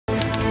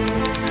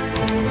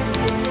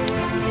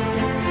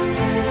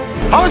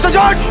How's the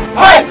Josh?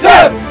 Hi,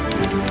 sir!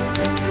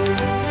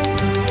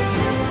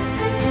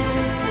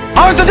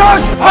 How's the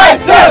Josh? Hi,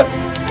 sir!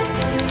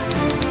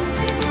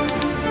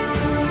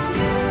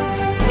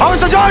 How's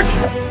the Josh?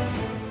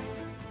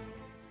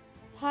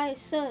 Hi,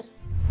 sir.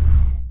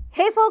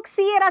 Hey folks,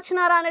 CA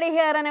Rachana Ranade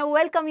here and I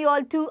welcome you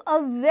all to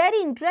a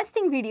very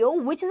interesting video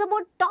which is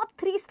about top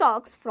 3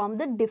 stocks from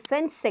the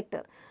defense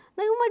sector.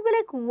 Now you might be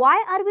like,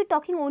 why are we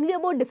talking only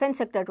about defense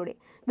sector today?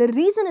 The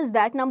reason is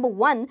that number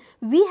 1,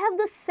 we have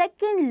the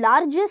second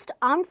largest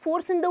armed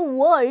force in the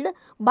world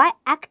by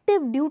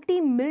active duty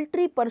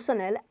military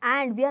personnel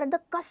and we are at the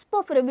cusp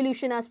of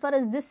revolution as far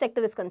as this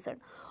sector is concerned.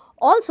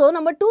 Also,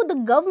 number 2, the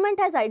government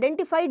has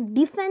identified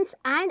defense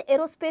and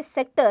aerospace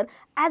sector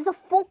as a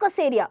focus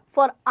area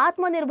for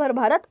Atmanirbhar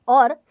Bharat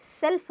or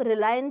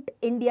self-reliant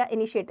India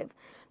initiative.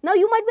 Now,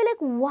 you might be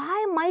like,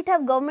 why might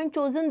have government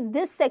chosen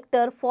this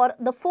sector for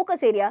the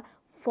focus area?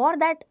 For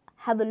that,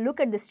 have a look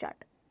at this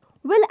chart.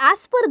 Well,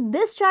 as per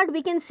this chart,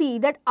 we can see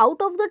that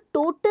out of the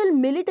total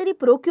military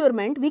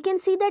procurement, we can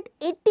see that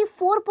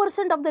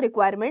 84% of the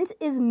requirements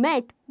is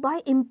met by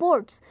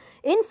imports.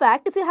 In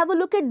fact, if you have a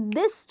look at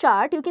this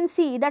chart, you can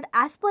see that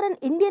as per an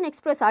Indian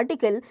Express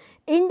article,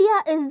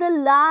 India is the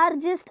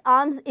largest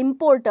arms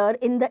importer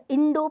in the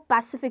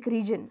Indo-Pacific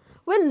region.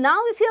 Well,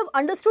 now if you have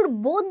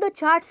understood both the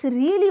charts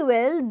really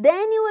well,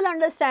 then you will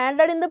understand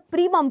that in the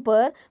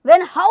pre-bumper,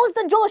 when how's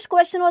the Josh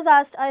question was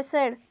asked, I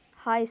said,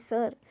 hi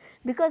sir,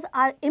 because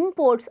our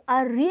imports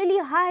are really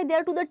high. They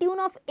are to the tune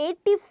of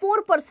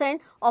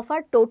 84% of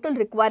our total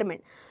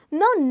requirement.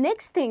 Now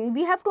next thing,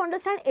 we have to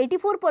understand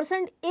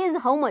 84% is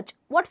how much?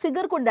 What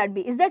figure could that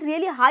be? Is that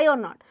really high or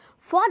not?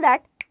 For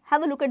that,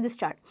 have a look at this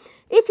chart.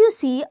 If you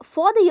see,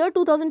 for the year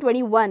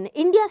 2021,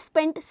 India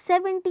spent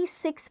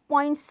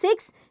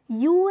 $76.6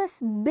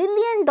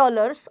 billion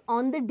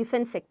on the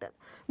defense sector.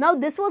 Now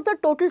this was the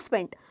total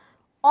spent.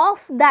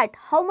 Of that,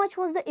 how much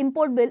was the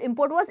import bill?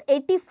 Import was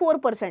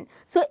 84%.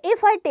 So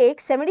if I take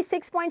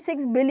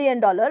 $76.6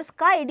 billion, ka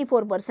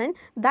 84%,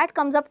 that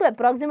comes up to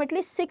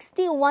approximately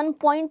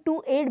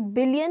 $61.28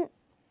 billion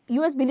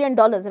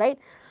dollars, right?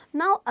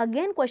 Now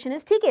again question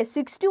is, okay,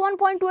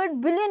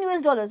 61.28 billion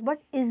US dollars,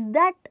 but is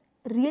that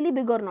really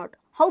big or not?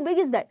 How big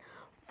is that?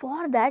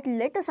 For that,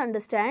 let us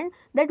understand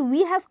that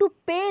we have to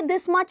pay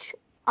this much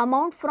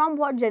amount from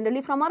what?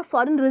 Generally from our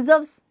foreign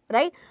reserves,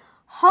 right?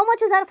 How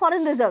much is our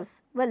foreign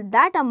reserves? Well,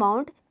 that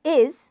amount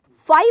is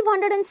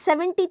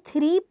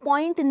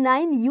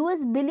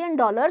 $573.9 billion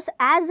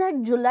as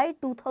at July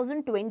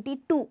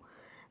 2022.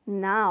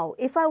 Now,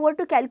 if I were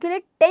to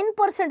calculate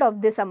 10%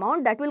 of this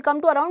amount, that will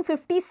come to around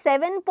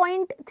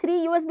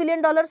 $57.3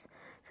 billion.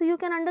 So, you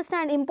can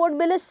understand import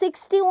bill is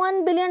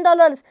 $61 billion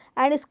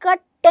and is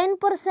cut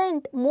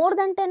 10%, more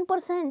than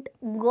 10%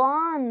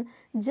 gone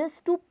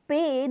just to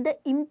pay the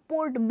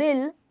import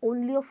bill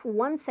only of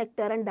one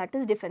sector, and that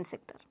is defense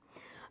sector.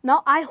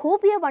 Now, I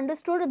hope you have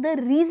understood the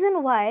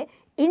reason why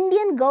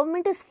Indian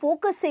government is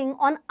focusing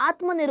on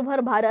Atmanirbhar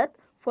Bharat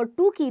for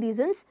 2 key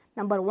reasons.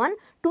 Number 1,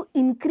 to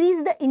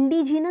increase the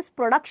indigenous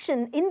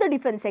production in the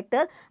defense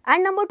sector,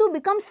 and number 2,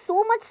 become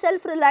so much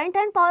self-reliant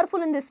and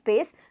powerful in this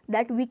space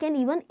that we can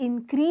even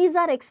increase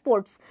our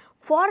exports.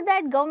 For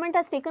that, government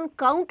has taken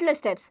countless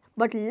steps,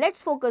 but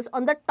let's focus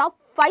on the top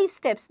 5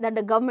 steps that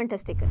the government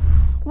has taken.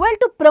 Well,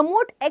 to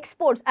promote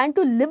exports and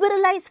to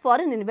liberalize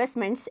foreign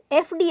investments,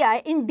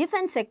 FDI in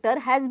defense sector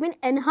has been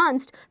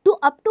enhanced to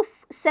up to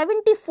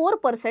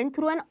 74%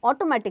 through an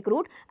automatic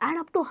route and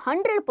up to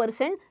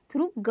 100%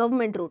 through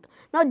government route.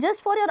 Now, just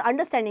for your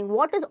understanding,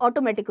 what is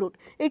automatic route?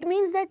 It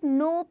means that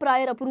no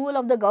prior approval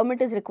of the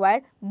government is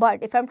required,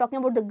 but if I am talking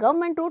about the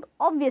government route,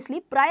 obviously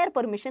prior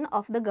permission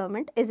of the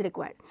government is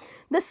required.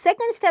 The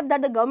second step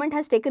that the government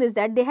has taken is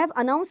that they have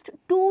announced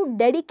 2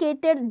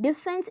 dedicated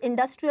defense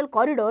industrial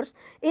corridors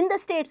in the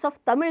states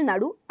of Tamil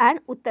Nadu and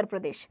Uttar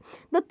Pradesh.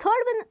 The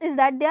third one is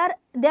that they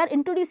are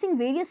introducing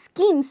various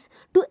schemes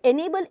to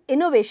enable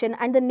innovation,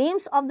 and the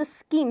names of the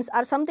schemes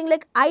are something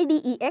like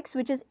IDEX,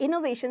 which is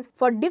Innovations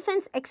for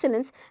Defense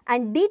Excellence,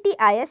 and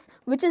DTIS,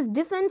 which is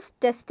Defense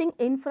Testing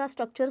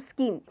Infrastructure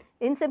Scheme.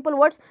 In simple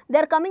words, they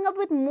are coming up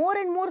with more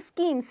and more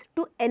schemes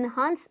to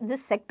enhance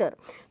this sector.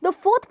 The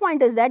fourth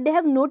point is that they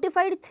have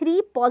notified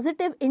 3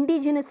 positive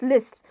indigenous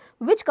lists,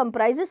 which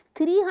comprises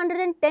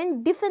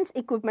 310 defense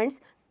equipments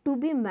to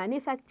be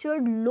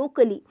manufactured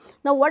locally.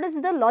 Now, what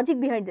is the logic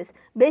behind this?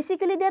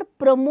 Basically, they are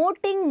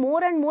promoting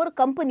more and more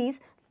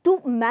companies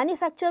to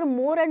manufacture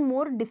more and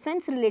more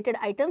defense related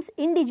items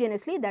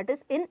indigenously, that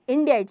is in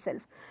India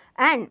itself.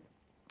 And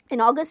in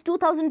August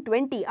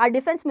 2020, our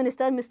Defence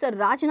Minister Mr.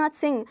 Rajnath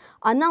Singh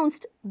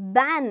announced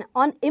ban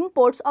on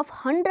imports of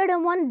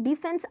 101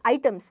 defence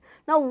items.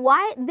 Now,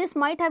 why this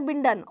might have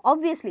been done?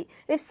 Obviously,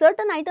 if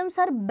certain items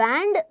are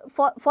banned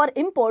for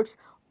imports,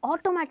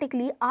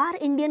 automatically our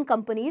Indian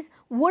companies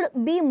would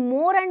be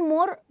more and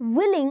more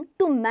willing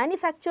to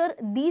manufacture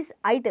these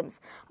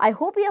items. I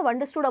hope you have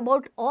understood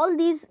about all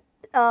these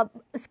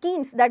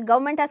schemes that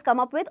government has come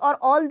up with, or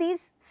all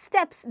these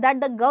steps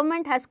that the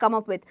government has come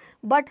up with.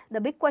 But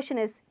the big question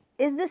is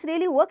this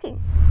really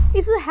working?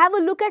 If you have a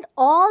look at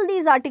all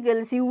these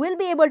articles, you will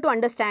be able to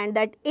understand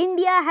that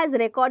India has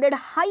recorded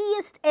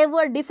highest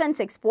ever defense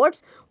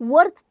exports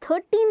worth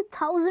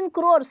 13,000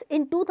 crores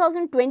in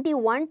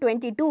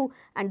 2021-22,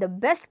 and the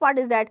best part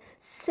is that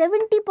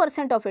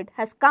 70% of it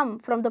has come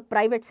from the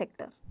private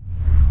sector.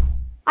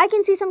 I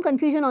can see some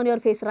confusion on your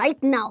face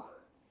right now.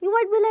 You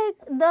might be like,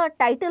 the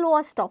title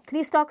was top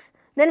 3 stocks.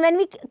 Then when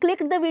we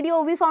clicked the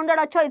video, we found out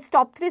acha, it's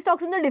top 3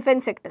 stocks in the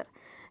defense sector.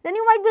 Then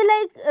you might be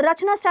like,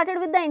 Rachana started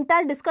with the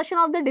entire discussion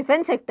of the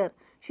defense sector.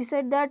 She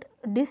said that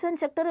defense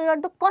sector is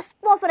at the cusp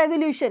of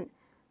revolution.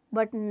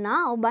 But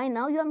now, by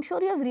now, I'm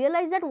sure you have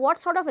realized that what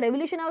sort of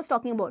revolution I was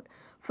talking about.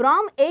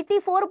 From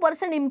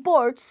 84%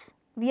 imports,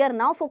 we are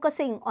now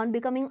focusing on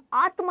becoming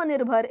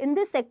Atmanirbhar in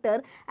this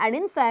sector, and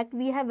in fact,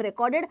 we have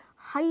recorded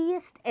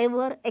highest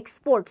ever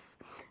exports.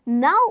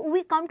 Now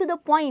we come to the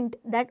point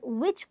that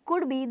which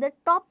could be the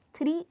top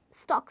 3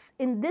 stocks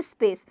in this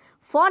space.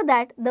 For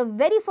that, the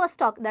very first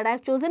stock that I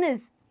have chosen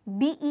is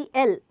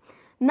BEL.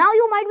 Now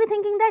you might be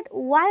thinking that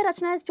why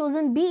Rachana has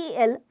chosen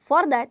BEL.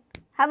 For that,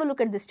 have a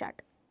look at this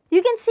chart.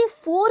 You can see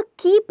 4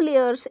 key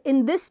players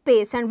in this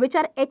space, and which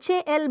are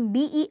HAL,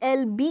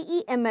 BEL,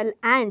 BEML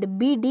and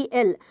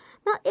BDL.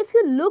 Now, if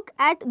you look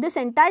at this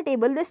entire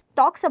table, this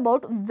talks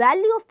about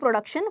value of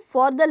production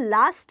for the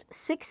last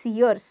 6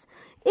 years.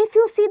 If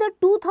you see the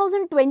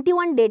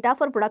 2021 data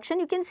for production,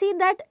 you can see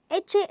that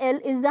HAL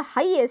is the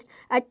highest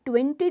at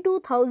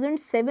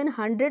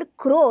 22,700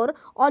 crore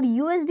or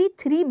USD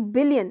 3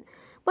 billion.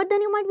 But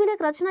then you might be like,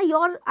 Rachana,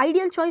 your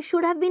ideal choice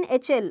should have been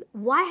HL.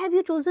 Why have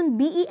you chosen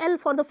BEL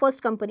for the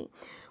first company?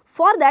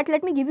 For that,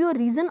 let me give you a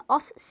reason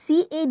of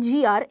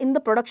CAGR in the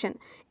production.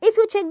 If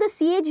you check the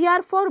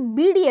CAGR for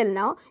BDL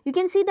now, you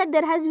can see that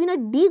there has been a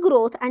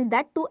degrowth, and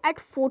that too at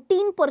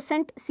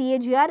 14%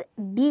 CAGR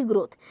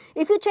degrowth.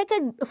 If you check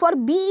it for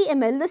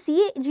BEML, the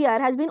CAGR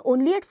has been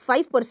only at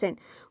 5%.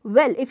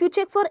 Well, if you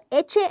check for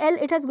HAL,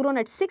 it has grown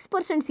at 6%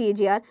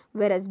 CAGR,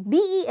 whereas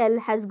BEL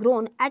has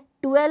grown at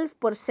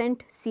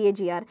 12%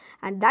 CAGR,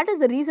 and that is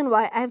the reason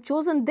why I have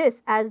chosen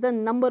this as the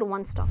number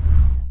 1 stock.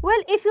 Well,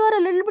 if you are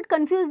a little bit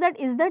confused that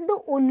is that the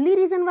only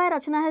reason why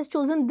Rachana has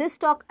chosen this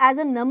stock as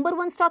a number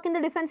 1 stock in the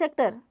defense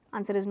sector?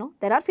 Answer is no.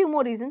 There are few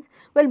more reasons.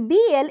 Well,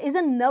 BEL is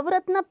a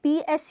Navratna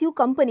PSU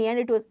company, and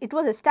it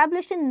was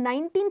established in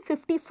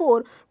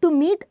 1954 to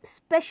meet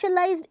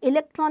specialized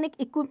electronic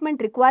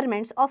equipment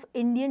requirements of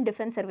Indian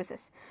Defence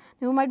Services.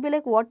 You might be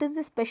like, what is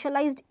the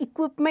specialized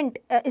equipment,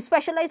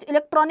 specialized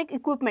electronic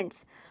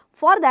equipments?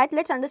 For that,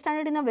 let's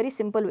understand it in a very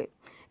simple way.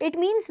 It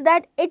means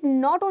that it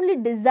not only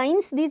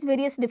designs these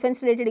various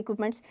defense related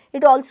equipments,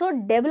 it also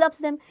develops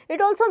them,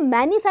 it also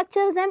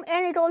manufactures them,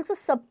 and it also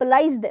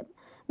supplies them.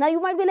 Now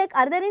you might be like,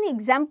 are there any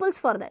examples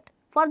for that?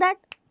 For that,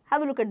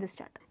 have a look at this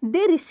chart.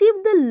 They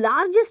received the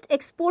largest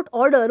export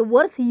order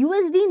worth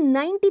USD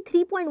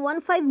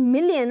 93.15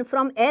 million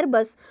from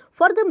Airbus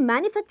for the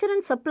manufacture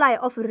and supply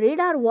of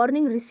radar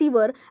warning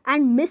receiver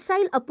and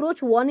missile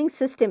approach warning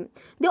system.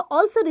 They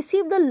also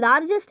received the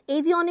largest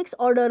avionics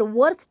order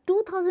worth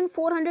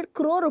 2,400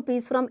 crore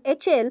rupees from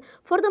HAL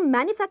for the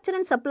manufacture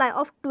and supply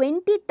of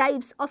 20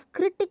 types of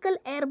critical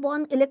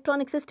airborne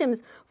electronic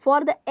systems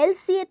for the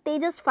LCA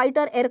Tejas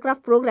fighter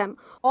aircraft program.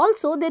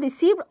 Also, they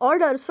received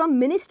orders from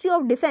Ministry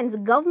of Defence,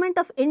 Government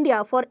of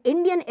India for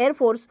Indian Air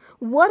Force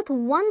worth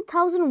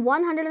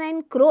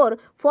 1,109 crore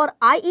for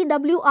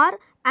IEWR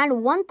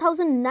and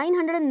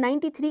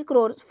 1,993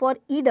 crores for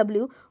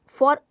EW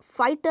for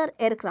fighter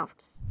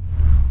aircrafts.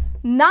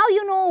 Now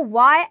you know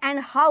why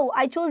and how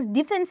I chose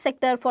defense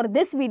sector for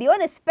this video,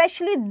 and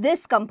especially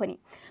this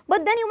company.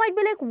 But then you might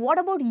be like, what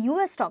about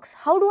US stocks?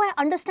 How do I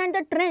understand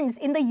the trends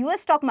in the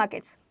US stock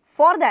markets?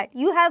 For that,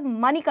 you have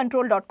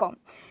moneycontrol.com.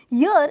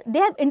 Here, they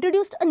have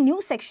introduced a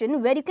new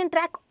section where you can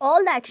track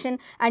all the action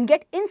and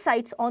get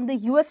insights on the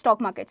US stock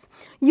markets.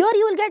 Here,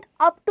 you will get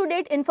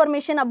up-to-date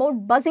information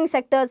about buzzing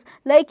sectors.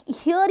 Like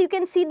here, you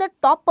can see the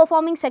top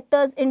performing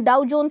sectors in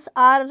Dow Jones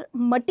are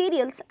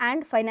materials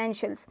and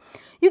financials.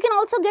 You can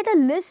also get a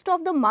list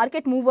of the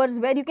market movers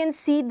where you can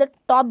see the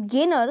top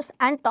gainers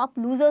and top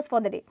losers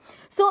for the day.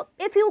 So,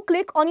 if you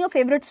click on your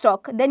favorite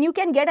stock, then you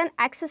can get an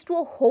access to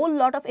a whole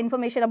lot of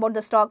information about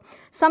the stock.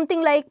 Something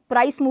like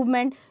price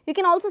movement. You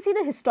can also see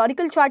the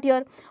historical chart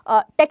here,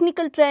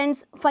 technical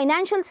trends,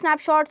 financial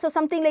snapshots, or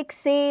something like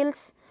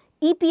sales,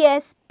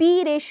 EPS,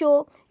 P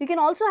ratio. You can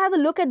also have a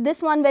look at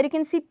this one where you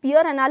can see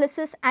peer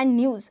analysis and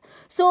news.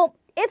 So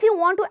if you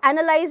want to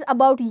analyze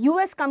about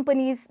US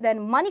companies,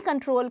 then Money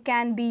Control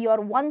can be your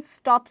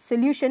one-stop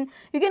solution.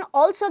 You can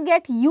also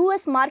get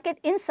US market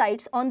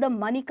insights on the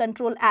Money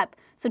Control app.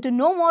 So to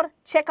know more,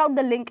 check out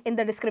the link in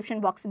the description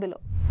box below.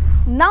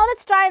 Now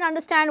let's try and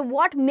understand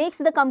what makes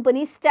the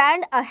company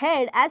stand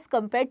ahead as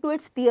compared to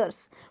its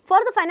peers. For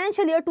the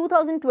financial year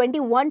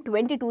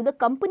 2021-22, the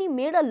company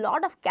made a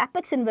lot of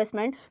capex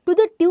investment to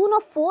the tune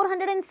of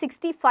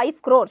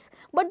 465 crores.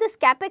 But this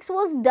capex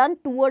was done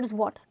towards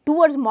what?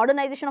 Towards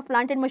modernization of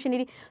plant and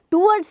machinery,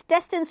 towards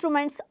test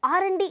instruments,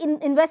 R&D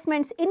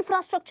investments,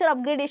 infrastructure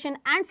upgradation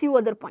and few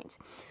other points.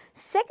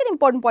 Second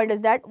important point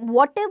is that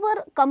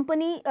whatever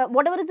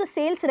is the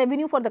sales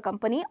revenue for the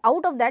company,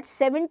 out of that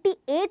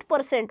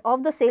 78%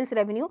 of the sales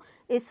revenue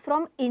is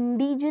from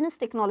indigenous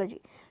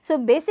technology. So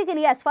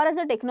basically, as far as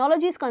the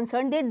technology is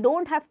concerned, they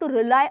don't have to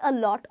rely a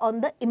lot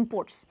on the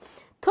imports.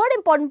 Third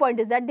important point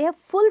is that they have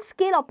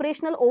full-scale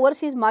operational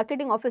overseas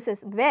marketing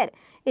offices where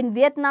in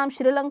Vietnam,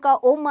 Sri Lanka,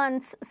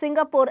 Oman,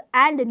 Singapore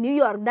and New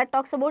York. That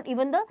talks about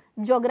even the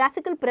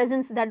geographical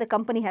presence that the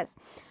company has.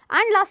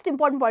 And last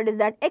important point is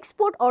that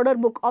export order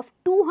book of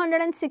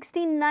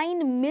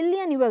 $269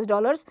 million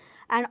US,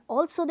 and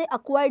also they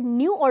acquired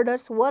new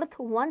orders worth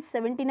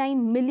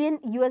 $179 million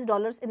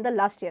US in the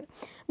last year.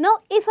 Now,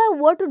 if I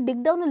were to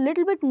dig down a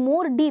little bit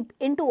more deep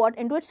into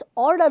its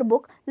order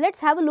book,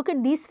 let's have a look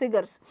at these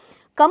figures.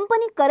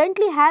 Company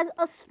currently has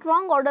a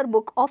strong order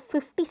book of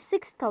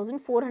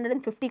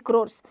 56,450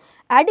 crores.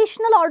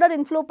 Additional order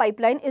inflow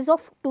pipeline is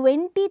of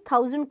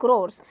 20,000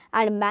 crores,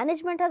 and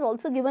management has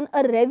also given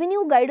a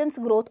revenue guidance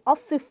growth of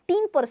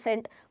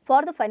 15%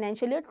 for the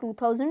financial year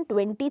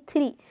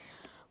 2023.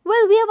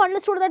 Well, we have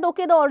understood that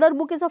okay, the order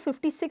book is of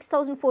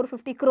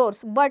 56,450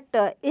 crores, but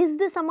is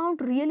this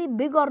amount really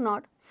big or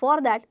not? For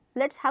that,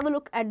 let's have a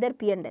look at their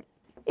P&L.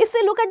 If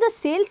we look at the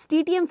sales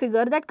TTM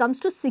figure, that comes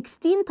to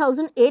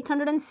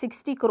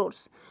 16,860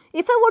 crores.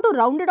 If I were to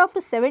round it off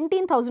to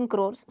 17,000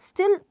 crores,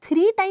 still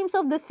 3 times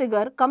of this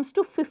figure comes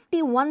to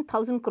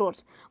 51,000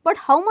 crores. But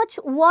how much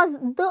was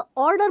the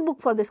order book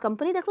for this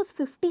company? That was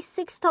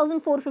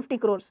 56,450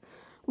 crores.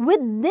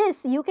 With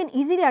this, you can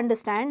easily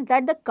understand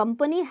that the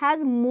company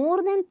has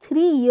more than 3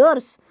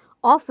 years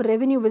of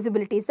revenue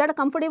visibility. Is that a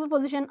comfortable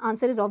position?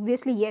 Answer is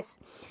obviously yes.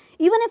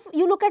 Even if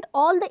you look at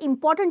all the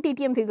important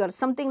TTM figures,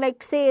 something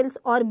like sales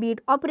or be it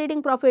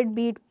operating profit,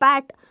 be it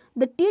PAT,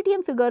 the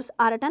TTM figures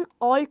are at an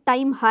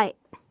all-time high.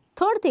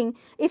 Third thing,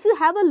 if you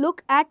have a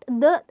look at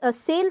the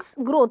sales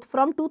growth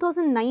from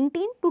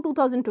 2019 to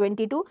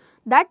 2022,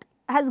 that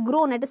has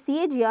grown at a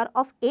CAGR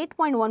of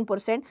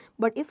 8.1%,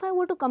 but if I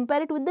were to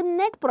compare it with the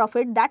net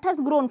profit, that has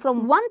grown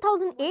from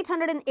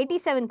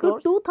 1,887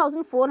 crore to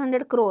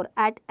 2,400 crore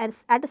at a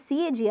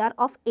CAGR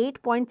of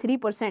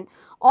 8.3%.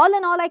 All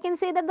in all, I can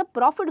say that the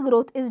profit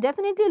growth is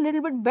definitely a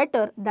little bit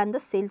better than the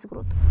sales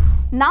growth.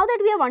 Now that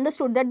we have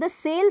understood that the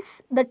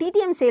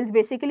TTM sales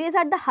basically is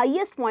at the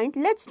highest point,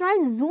 let's try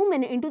and zoom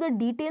in into the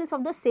details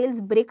of the sales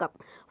breakup.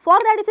 For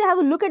that, if you have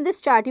a look at this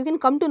chart, you can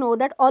come to know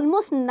that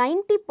almost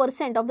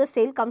 90% of the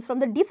sale comes from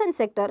the defense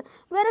sector,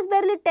 whereas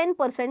barely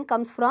 10%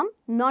 comes from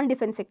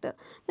non-defense sector.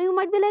 Now, you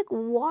might be like,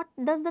 what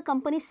does the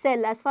company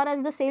sell as far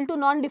as the sale to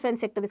non-defense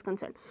sector is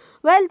concerned?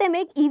 Well, they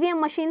make EVM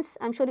machines.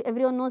 I'm sure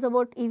everyone knows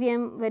about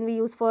EVM when we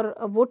use for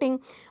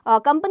voting.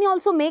 Company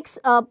also makes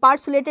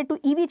parts related to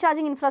EV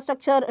charging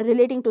infrastructure,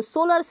 relating to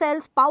solar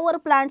cells, power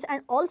plants,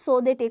 and also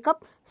they take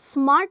up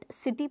smart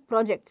city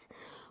projects.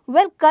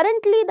 Well,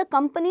 currently the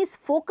company's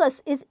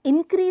focus is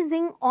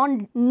increasing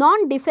on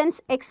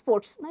non-defense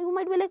exports. Now you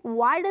might be like,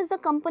 why does the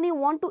company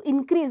want to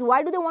increase?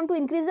 Why do they want to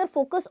increase their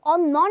focus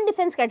on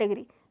non-defense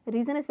category? The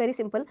reason is very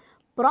simple.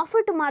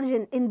 Profit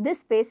margin in this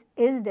space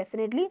is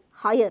definitely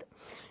higher.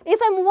 If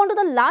I move on to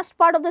the last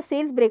part of the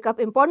sales breakup,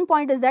 important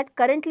point is that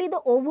currently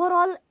the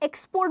overall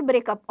export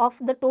breakup of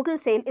the total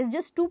sale is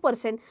just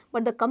 2%,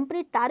 but the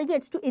company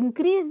targets to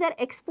increase their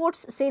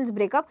exports sales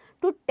breakup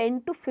to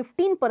 10 to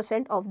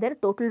 15% of their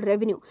total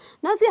revenue.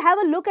 Now, if you have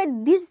a look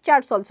at these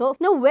charts also,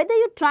 now whether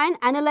you try and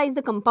analyze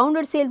the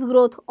compounded sales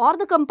growth or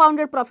the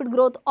compounded profit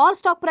growth or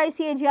stock price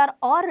CAGR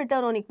or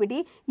return on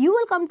equity, you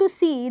will come to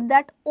see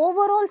that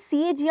overall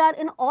CAGR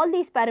in all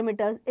these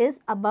parameters is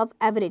above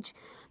average.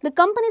 The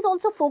company is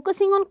also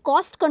focusing on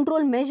cost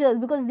control measures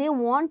because they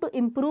want to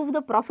improve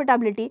the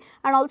profitability,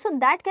 and also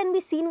that can be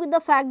seen with the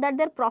fact that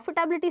their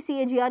profitability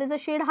CAGR is a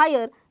shade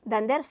higher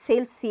than their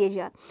sales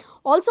CAGR.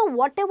 Also,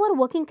 whatever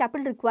working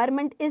capital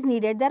requirement is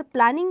needed, they are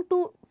planning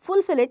to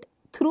fulfill it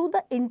through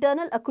the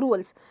internal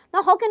accruals.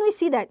 Now, how can we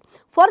see that?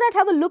 For that,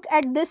 have a look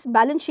at this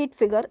balance sheet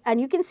figure, and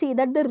you can see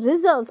that the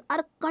reserves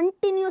are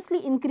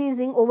continuously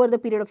increasing over the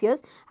period of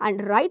years,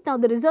 and right now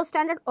the reserves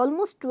stand at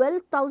almost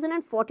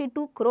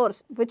 12,042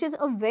 crores, which is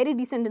a very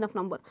decent enough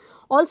number.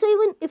 Also,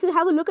 even if you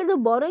have a look at the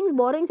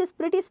borrowings is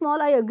pretty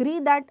small. I agree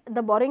that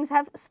the borrowings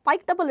have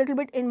spiked up a little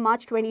bit in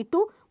March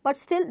 22, but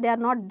still they are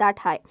not that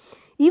high.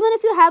 Even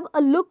if you have a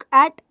look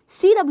at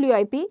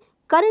CWIP,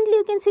 currently,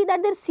 you can see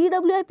that their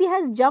CWIP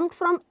has jumped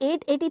from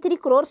 883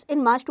 crores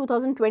in March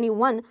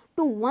 2021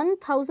 to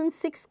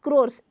 1006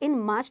 crores in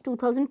March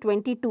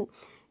 2022.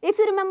 If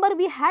you remember,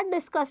 we had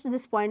discussed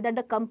this point that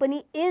the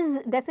company is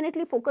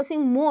definitely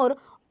focusing more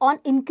on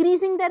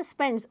increasing their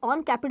spends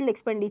on capital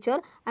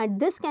expenditure, and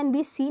this can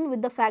be seen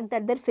with the fact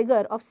that their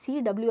figure of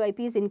CWIP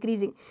is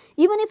increasing.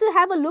 Even if you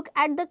have a look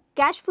at the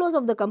cash flows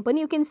of the company,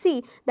 you can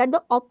see that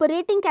the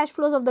operating cash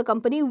flows of the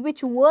company,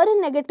 which were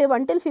in negative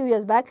until few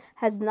years back,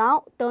 has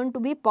now turned to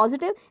be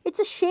positive. It's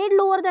a shade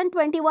lower than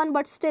 21,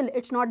 but still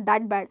it's not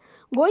that bad.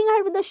 Going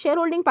ahead with the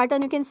shareholding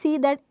pattern, you can see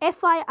that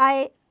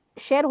FII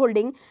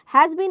shareholding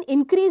has been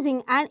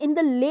increasing, and in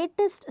the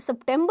latest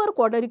September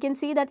quarter you can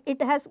see that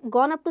it has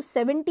gone up to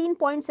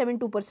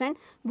 17.72%,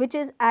 which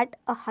is at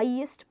a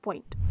highest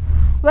point.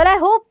 Well, I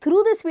hope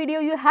through this video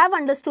you have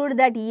understood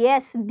that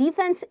yes,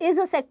 defense is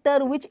a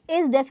sector which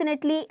is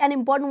definitely an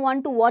important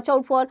one to watch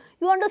out for.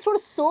 You understood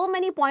so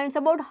many points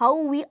about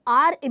how we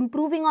are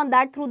improving on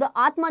that through the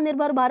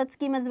Atmanirbhar Bharat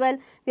scheme as well.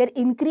 We are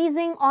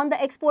increasing on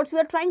the exports. We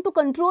are trying to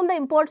control the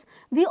imports.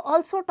 We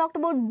also talked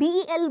about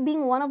BEL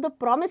being one of the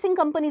promising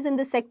companies in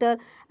this sector.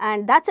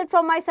 And that's it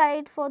from my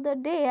side for the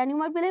day. And you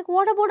might be like,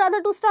 what about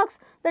other two stocks?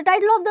 The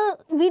title of the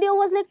video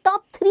was like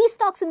top 3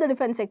 stocks in the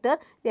defense sector.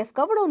 We have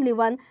covered only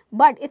one.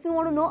 But if you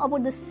want to know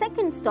about the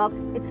second stock,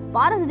 it's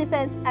Paras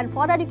Defense, and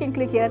for that you can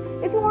click here.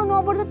 If you want to know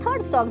about the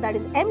third stock, that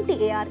is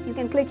MTAR, you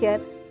can click here.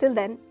 Till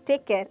then,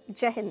 take care,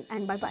 Jai Hind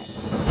and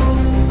bye-bye.